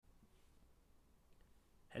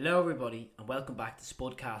Hello everybody and welcome back to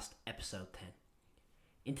Spudcast episode 10.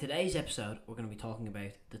 In today's episode we're going to be talking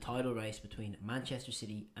about the title race between Manchester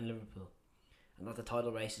City and Liverpool, and that the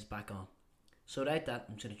title race is back on. So without that,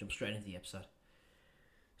 I'm just going to jump straight into the episode.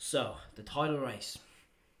 So, the title race.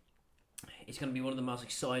 It's going to be one of the most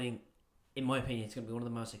exciting, in my opinion, it's going to be one of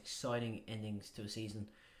the most exciting endings to a season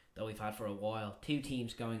that we've had for a while. Two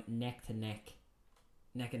teams going neck and neck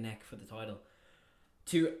for the title.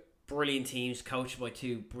 Two brilliant teams coached by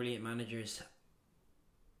two brilliant managers,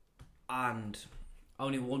 and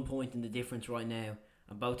only 1 point in the difference right now,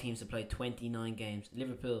 and both teams have played 29 games.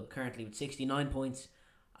 Liverpool currently with 69 points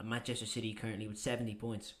and Manchester City currently with 70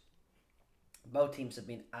 points. Both teams have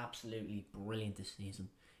been absolutely brilliant this season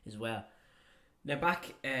as well. Now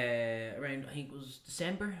back around, I think it was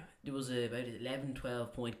December, there was about an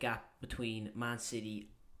 11-12 point gap between Man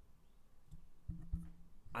City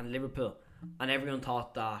and Liverpool, and everyone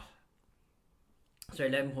thought that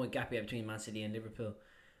 11 point gap between Man City and Liverpool,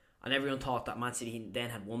 and everyone thought that Man City then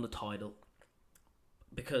had won the title,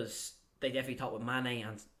 because they definitely thought with Mane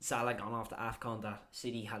and Salah gone off to AFCON that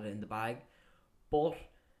City had it in the bag. But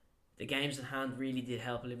the games in hand really did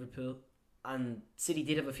help Liverpool, and City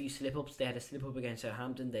did have a few slip ups. They had a slip up against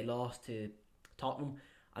Southampton, they lost to Tottenham,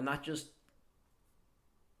 and that just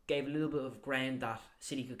gave a little bit of ground that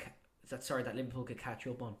that Liverpool could catch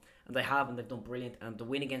up on, and they have, and they've done brilliant. And the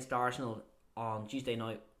win against Arsenal on Wednesday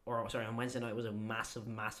night was a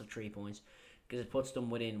massive 3 points, because it puts them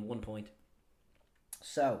within 1 point.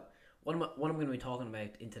 So what I'm going to be talking about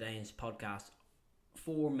in today's podcast,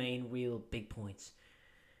 4 main real big points.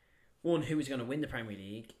 One, who is going to win the Premier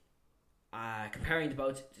League, comparing the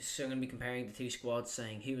both. So I'm going to be comparing the two squads,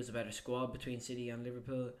 saying who is a better squad between City and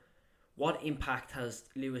Liverpool. What impact has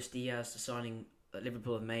Luis Diaz, the signing that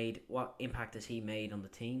Liverpool have made, what impact has he made on the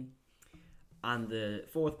team? And the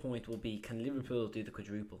fourth point will be, can Liverpool do the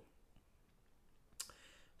quadruple?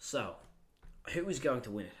 So, who is going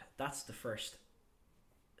to win it? That's the first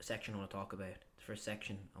section I want to talk about.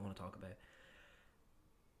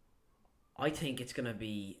 I think it's going to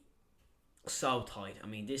be so tight. I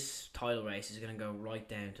mean, this title race is going to go right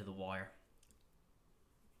down to the wire.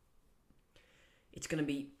 It's going to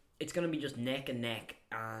be just neck and neck,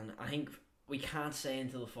 and I think we can't say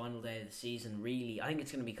until the final day of the season, really. I think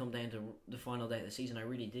it's going to come down to the final day of the season. I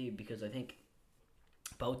really do, because I think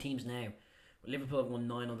both teams now, Liverpool have won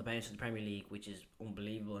 9 on the bounce in the Premier League, which is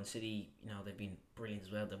unbelievable, and City, they've been brilliant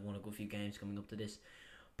as well. They've won a good few games coming up to this,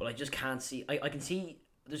 but I just can't see. I can see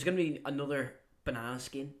there's going to be another banana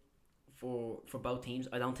skin for both teams.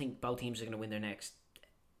 I don't think both teams are going to win their next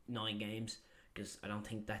 9 games, because I don't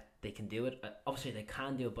think that they can do it. Obviously they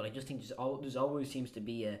can do it, but I just think there's always seems to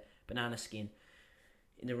be a banana skin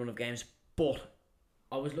in the run of games. But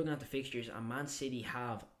I was looking at the fixtures, and Man City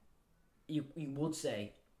have, you would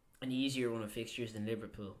say, an easier run of fixtures than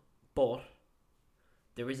Liverpool, but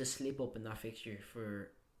there is a slip up in that fixture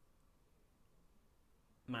for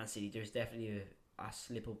Man City. There's definitely a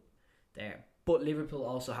slip up there, but Liverpool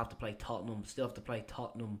also have to play Tottenham,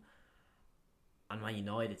 and Man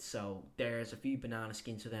United, so there's a few banana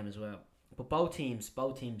skins for them as well. But both teams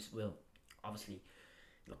will obviously,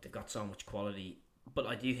 look, they've got so much quality, but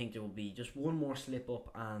I do think there will be just one more slip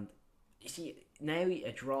up, and you see, now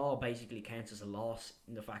a draw basically counts as a loss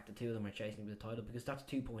in the fact that two of them are chasing for the title, because that's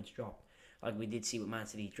 2 points dropped, like we did see with Man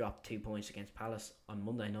City drop 2 points against Palace on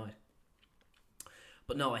Monday night.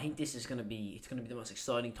 But no, I think this is going to be the most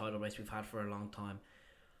exciting title race we've had for a long time.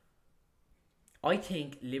 I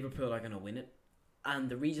think Liverpool are going to win it, and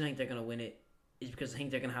the reason I think they're going to win it is because I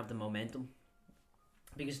think they're going to have the momentum,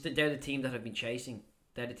 because they're the team that have been chasing.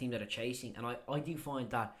 They're the team that are chasing, and I do find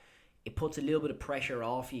that it puts a little bit of pressure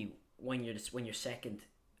off you when you're second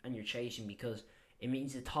and you're chasing, because it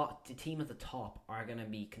means the team at the top are going to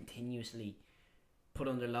be continuously put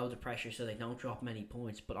under loads of pressure so they don't drop many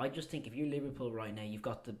points. But I just think if you're Liverpool right now, you've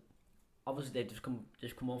got obviously they've just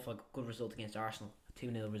come off a good result against Arsenal,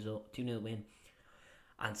 2-0 win,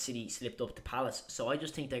 and City slipped up to Palace. So I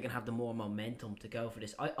just think they're going to have the more momentum to go for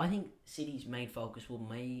this. I think City's main focus will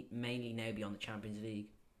mainly now be on the Champions League.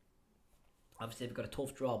 Obviously they've got a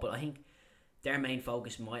tough draw, but I think their main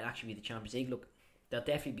focus might actually be the Champions League. Look, they'll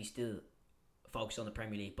definitely be still focused on the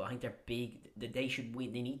Premier League, but I think they're big. They should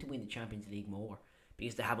win. They need to win the Champions League more,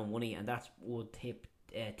 because they haven't won it, and that would tick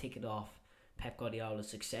it off Pep Guardiola's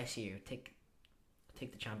success here. Tick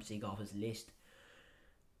the Champions League off his list.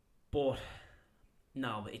 But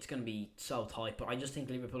no, it's going to be so tight. But I just think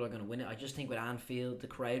Liverpool are going to win it. I just think with Anfield, the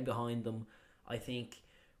crowd behind them, I think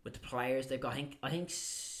with the players they've got, I think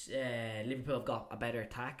Liverpool have got a better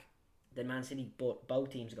attack than Man City, but both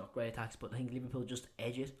teams have got great attacks. But I think Liverpool just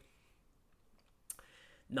edge it.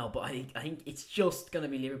 No, but I think it's just going to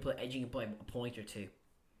be Liverpool edging it by a point or two.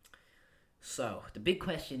 So the big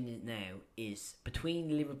question now is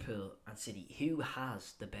between Liverpool and City, who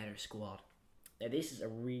has the better squad? Now this is a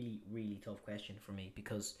really, really tough question for me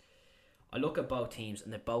because I look at both teams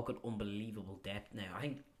and they've both got unbelievable depth now. I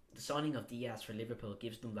think the signing of Diaz for Liverpool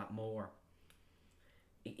gives them that more.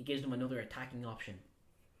 It gives them another attacking option.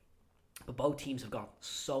 But both teams have got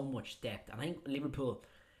so much depth. And I think Liverpool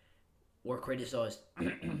were criticised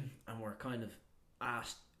and were kind of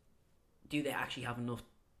asked, do they actually have enough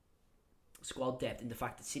squad depth? In the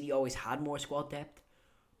fact that City always had more squad depth.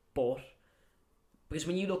 But because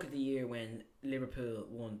when you look at the year when Liverpool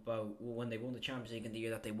when they won the Champions League and the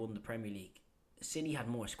year that they won the Premier League, City had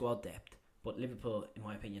more squad depth, but Liverpool, in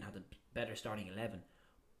my opinion, had a better starting 11.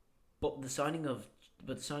 But the signing of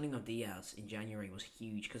Diaz in January was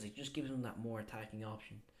huge because it just gives them that more attacking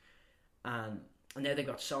option. And now they've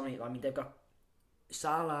got so many. I mean, they've got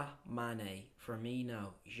Salah, Mane,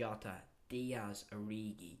 Firmino, Jota, Diaz,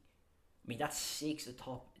 Origi. I mean, that's 6 of the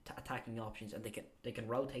top attacking options, and they can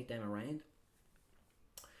rotate them around.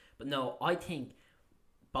 But no, I think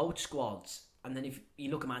both squads, and then if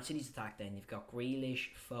you look at Man City's attack, then you've got Grealish,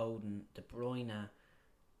 Foden, De Bruyne,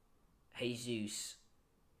 Jesus,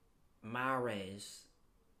 Mahrez,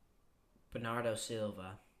 Bernardo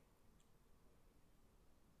Silva,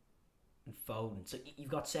 and Foden. So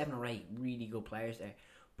you've got 7 or 8 really good players there.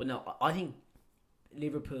 But no, I think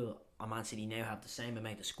Liverpool and Man City now have the same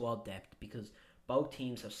amount of squad depth because both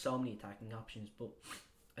teams have so many attacking options. But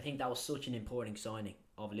I think that was such an important signing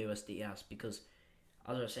of Luis Diaz because,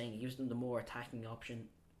 as I was saying, he gives them the more attacking option.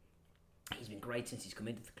 He's been great since he's come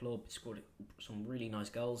into the club. He's scored some really nice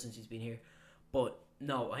goals since he's been here. But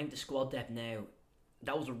no, I think the squad depth now,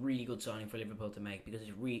 that was a really good signing for Liverpool to make because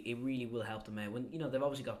it really will help them out. When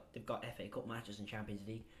they've got FA Cup matches and Champions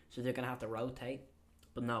League, so they're gonna have to rotate.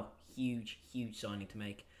 But no, huge signing to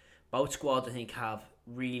make. Both squads I think have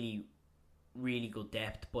really good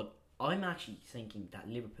depth, but I'm actually thinking that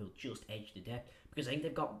Liverpool just edged the depth because I think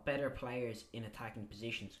they've got better players in attacking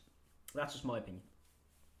positions. That's just my opinion.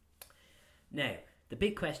 Now, the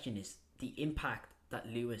big question is the impact that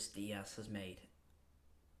Luis Diaz has made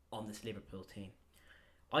on this Liverpool team.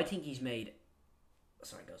 I think he's made...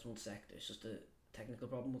 Sorry guys, 1 sec. There's just a technical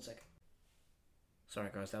problem. 1 sec. Sorry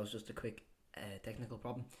guys, that was just a quick technical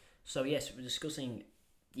problem. So yes, we're discussing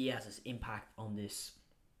Diaz's impact on this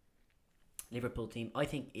Liverpool team. I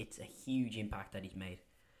think it's a huge impact that he's made.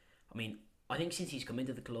 I mean, I think since he's come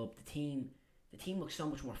into the club, the team looks so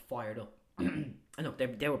much more fired up. I know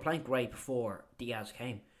they were playing great before Diaz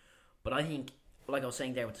came, but I think, like I was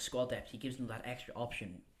saying there with the squad depth, he gives them that extra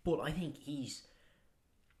option. But I think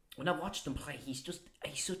when I watched him play, he's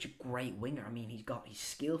such a great winger. I mean, he's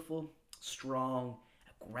skillful, strong,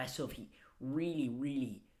 aggressive. He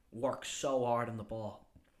really works so hard on the ball.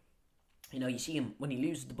 You know, you see him, when he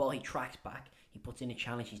loses the ball, he tracks back. He puts in a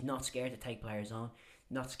challenge. He's not scared to take players on.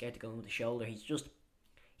 Not scared to go in with the shoulder.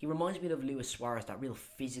 He reminds me of Luis Suarez, that real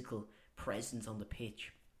physical presence on the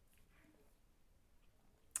pitch.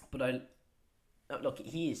 But look,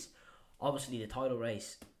 he is obviously the title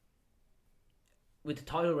race. With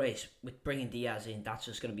bringing Diaz in, that's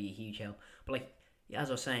just going to be a huge help. But like, as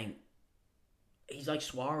I was saying, he's like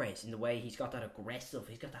Suarez in the way he's got that aggressive,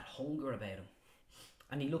 he's got that hunger about him.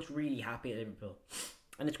 And he looks really happy at Liverpool.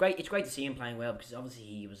 And it's great to see him playing well because obviously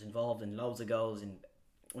he was involved in loads of goals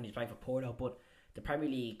when he's playing for Porto. But the Premier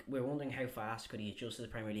League, we're wondering how fast could he adjust to the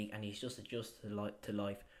Premier League, and he's just adjusted to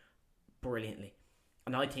life brilliantly.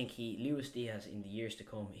 And I think Luis Diaz, in the years to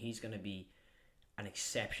come, he's going to be an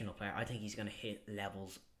exceptional player. I think he's going to hit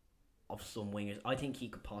levels of some wingers. I think he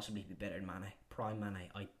could possibly be better than Mane, prime Mane.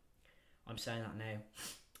 I'm saying that now.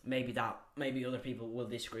 Maybe other people will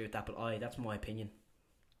disagree with that, but that's my opinion.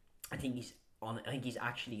 I think he's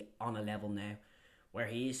actually on a level now where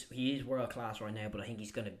he is world class right now, but I think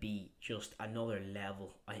he's going to be just another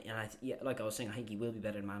level. Like I was saying, I think he will be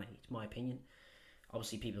better than Mane. It's my opinion.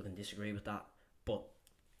 Obviously, people can disagree with that, but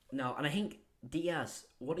no. And I think Diaz,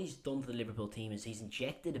 what he's done for the Liverpool team is he's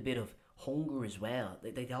injected a bit of hunger as well.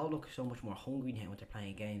 They all look so much more hungry now when they're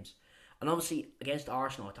playing games. And obviously against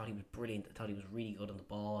Arsenal, I thought he was brilliant. I thought he was really good on the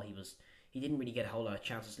ball. He didn't really get a whole lot of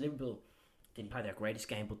chances. Liverpool didn't play their greatest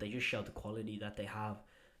game, but they just showed the quality that they have,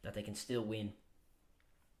 that they can still win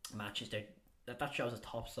matches. That shows the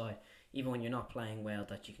top side, even when you're not playing well,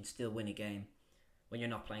 that you can still win a game when you're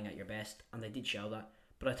not playing at your best, and they did show that.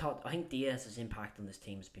 But I think Diaz's impact on this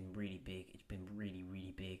team has been really big. It's been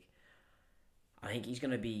really big. I think he's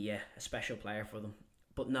going to be a special player for them.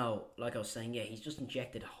 But no, like I was saying, he's just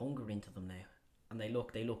injected hunger into them now. and they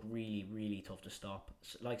look really, really tough to stop,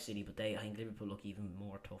 like City. But I think Liverpool look even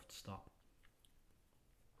more tough to stop.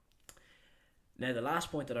 Now, the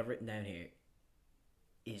last point that I've written down here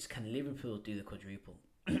is, can Liverpool do the quadruple?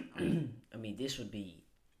 I mean, this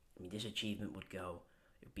achievement would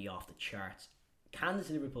be off the charts. Can this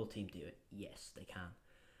Liverpool team do it? Yes, they can.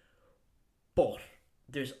 But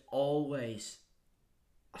there's always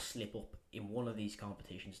a slip up in one of these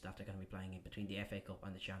competitions that they're going to be playing in, between the FA Cup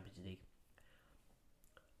and the Champions League.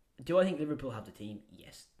 Do I think Liverpool have the team?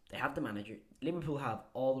 Yes. They have the manager. Liverpool have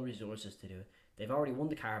all the resources to do it. They've already won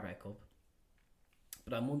the Carabao Cup.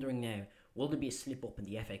 But I'm wondering now, will there be a slip up in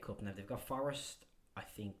the FA Cup? Now, they've got Forest, I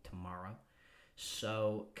think, tomorrow.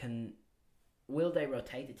 So, will they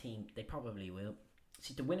rotate the team? They probably will.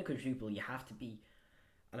 See, to win a quadruple, you have to be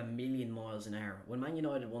at 1,000,000 miles an hour. When Man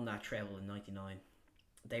United won that treble in '99,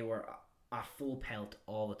 they were at full pelt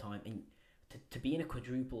all the time. And to be in a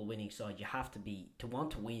quadruple winning side, you have to be, to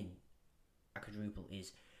want to win a quadruple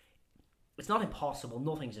it's not impossible.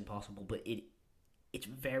 Nothing's impossible, but it's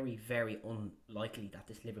very, very unlikely that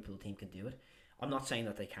this Liverpool team can do it. I'm not saying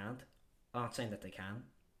that they can't. I'm not saying that they can't.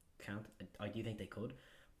 I do think they could.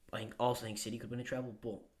 I also think City could win a treble,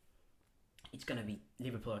 but it's going to be,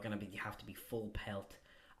 Liverpool are going to be, you have to be full pelt.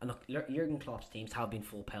 And look, Jurgen Klopp's teams have been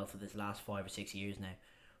full pelt for this last 5 or 6 years now.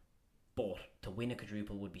 But to win a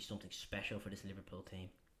quadruple would be something special for this Liverpool team.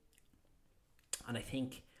 And I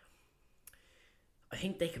think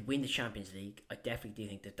they could win the Champions League. I definitely do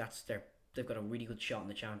think that they've got a really good shot in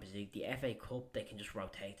the Champions League. The FA Cup, they can just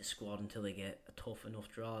rotate the squad until they get a tough enough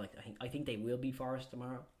draw. Like, I think they will beat Forest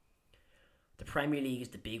tomorrow. The Premier League is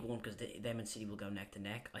the big one, because them and City will go neck to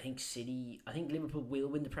neck. I think Liverpool will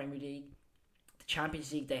win the Premier League. The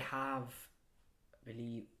Champions League, they have, I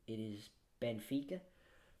believe it is Benfica.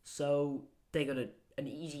 So they got an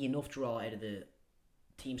easy enough draw out of the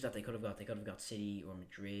teams that they could have got. They could have got City or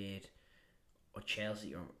Madrid or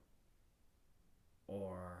Chelsea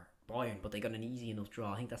or Bayern, but they got an easy enough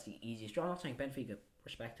draw. I think that's the easiest draw. I'm not saying Benfica,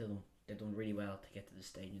 respect to them, they've done really well to get to this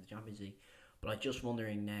stage in the Champions League. But I'm just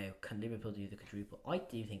wondering now, can Liverpool do the quadruple? I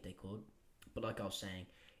do think they could, but like I was saying,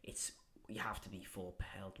 you have to be full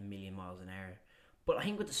pelt, 1,000,000 miles an hour. But I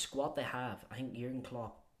think with the squad they have, I think Jurgen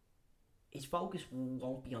Klopp, his focus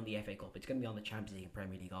won't be on the FA Cup. It's going to be on the Champions League and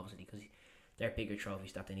Premier League, obviously, because they're bigger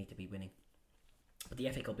trophies that they need to be winning. But the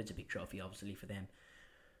FA Cup is a big trophy, obviously, for them.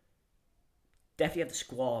 Definitely have the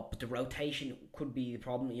squad, but the rotation could be the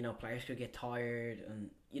problem. Players could get tired,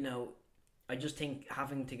 and I just think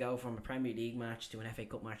having to go from a Premier League match to an FA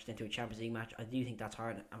Cup match, then to a Champions League match, I do think that's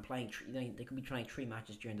hard. And playing, they could be trying 3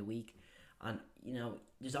 matches during the week, and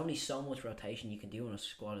there's only so much rotation you can do in a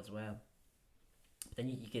squad as well. But then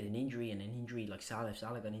you get an injury like Salah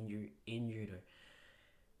got injured, or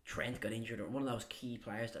Trent got injured, or one of those key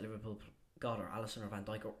players that Liverpool got, or Alisson or Van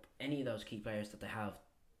Dijk, or any of those key players that they have.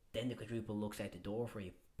 Then the quadruple looks out the door for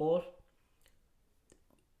you. But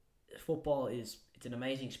football it's an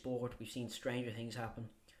amazing sport. We've seen stranger things happen.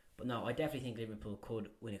 But no, I definitely think Liverpool could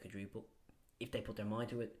win a quadruple. If they put their mind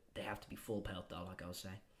to it, they have to be full pelt though, like I was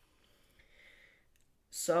saying.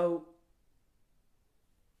 So,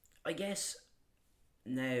 I guess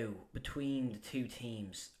now, between the two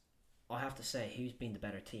teams, I have to say who's been the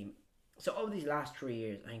better team. So over these last 3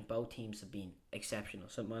 years, I think both teams have been exceptional.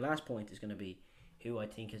 So my last point is going to be who I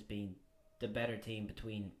think has been the better team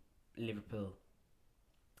between Liverpool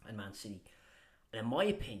and Man City. And in my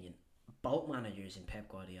opinion, both managers in Pep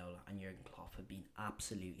Guardiola and Jurgen Klopp have been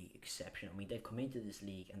absolutely exceptional. I mean, they've come into this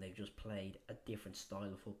league and they've just played a different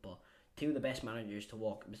style of football. Two of the best managers to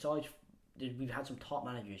walk. Besides, we've had some top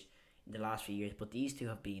managers in the last few years, but these two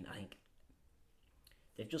have been, I think,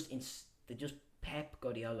 Pep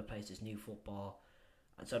Guardiola plays this new football,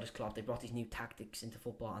 and so does Klopp. They brought these new tactics into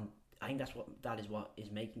football, and I think that is what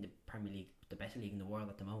is making the Premier League the best league in the world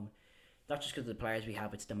at the moment. Not just because of the players we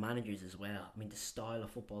have, it's the managers as well. I mean, the style of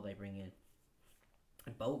football they bring in.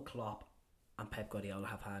 And both Klopp and Pep Guardiola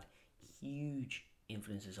have had huge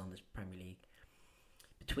influences on this Premier League.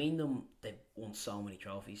 Between them, they've won so many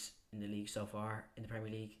trophies in the league so far, in the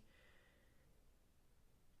Premier League.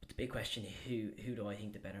 But the big question is, who do I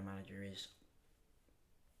think the better manager is?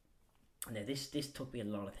 Now, this took me a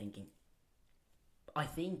lot of thinking. I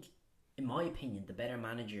think, in my opinion, the better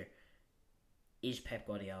manager is Pep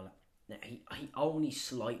Guardiola. Now, he only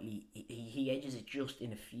slightly, he edges it just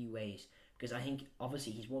in a few ways. Because I think,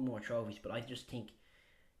 obviously, he's won more trophies, but I just think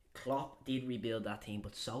Klopp did rebuild that team,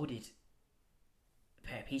 but so did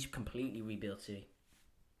Pep. He's completely rebuilt City.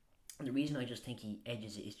 And the reason I just think he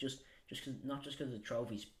edges it is just cause, not just because of the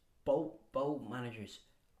trophies. Both managers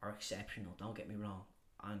are exceptional, don't get me wrong.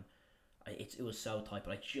 And it was so tight,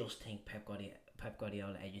 but I just think Pep Pep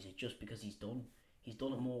Guardiola edges it just because he's done it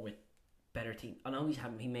more with better teams. I know he's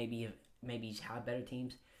had better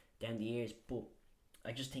teams down the years, but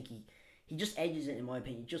I just think he just edges it in my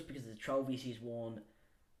opinion just because of the trophies he's won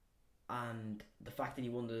and the fact that he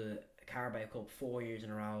won the Carabao Cup 4 years in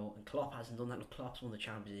a row, and Klopp hasn't done that. Look, Klopp's won the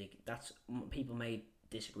Champions League. That's people may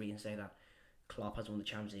disagree and say that Klopp has won the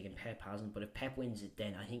Champions League and Pep hasn't, but if Pep wins it,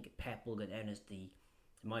 then I think Pep will go down as in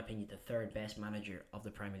my opinion, the third best manager of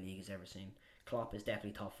the Premier League has ever seen. Klopp is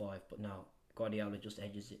definitely top 5, but no, Guardiola just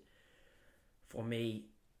edges it for me.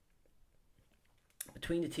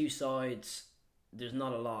 Between the two sides, there's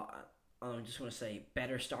not a lot. I just want to say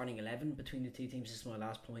better starting 11 between the two teams. This is my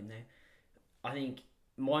last point now. I think,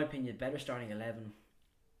 in my opinion, better starting 11.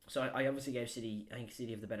 So I obviously gave City. I think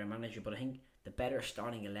City have the better manager, but I think the better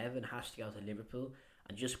starting 11 has to go to Liverpool.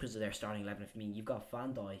 And just because of their starting 11, I mean, you've got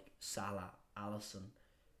Van Dijk, Salah, Alisson,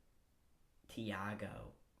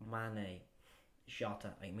 Thiago, Mane,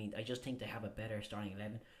 Jota. I mean, I just think they have a better starting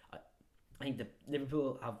 11. I think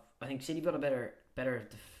I think City have got a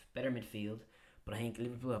better midfield, but I think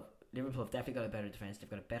Liverpool have definitely got a better defense. They've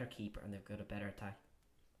got a better keeper and they've got a better attack.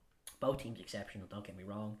 Both teams exceptional. Don't get me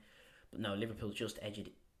wrong, but no, Liverpool just edge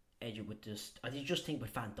it with just. I just think with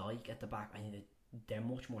Van Dijk at the back, I think they're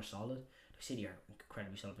much more solid. City are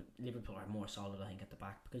incredibly solid, but Liverpool are more solid, I think, at the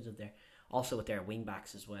back because of also with their wing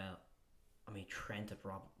backs as well. I mean, Trent and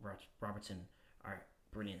Robertson are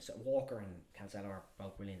brilliant. So Walker and Cancelo are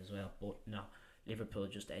both brilliant as well. But no, Liverpool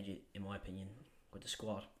just edge it, in my opinion, with the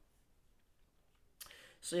squad.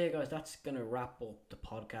 So yeah, guys, that's going to wrap up the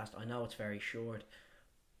podcast. I know it's very short,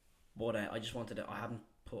 but I just wanted to,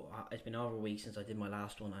 it's been over a week since I did my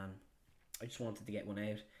last one, and I just wanted to get one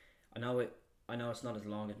out. I know it's not as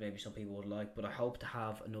long as maybe some people would like, but I hope to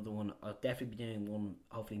have another one. I'll definitely be doing one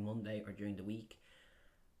hopefully Monday or during the week.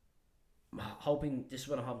 This is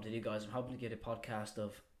what I'm hoping to do, guys. I'm hoping to get a podcast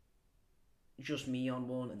of just me on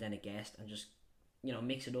one and then a guest, and just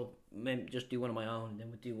mix it up. Maybe just do one of my own, and then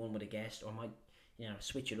we'll do one with a guest, or I might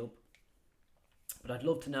switch it up. But I'd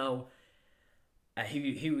love to know who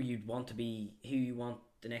you'd want to be, who you want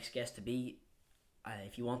the next guest to be.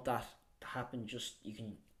 If you want that to happen, you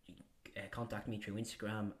can contact me through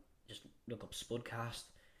Instagram. Just look up Spudcast,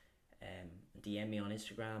 DM me on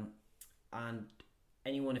Instagram, and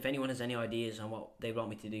if anyone has any ideas on what they want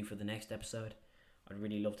me to do for the next episode, I'd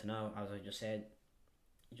really love to know. As I just said,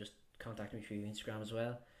 just contact me through Instagram as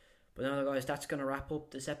well. But now, guys, that's going to wrap up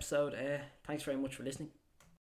this episode. Thanks very much for listening.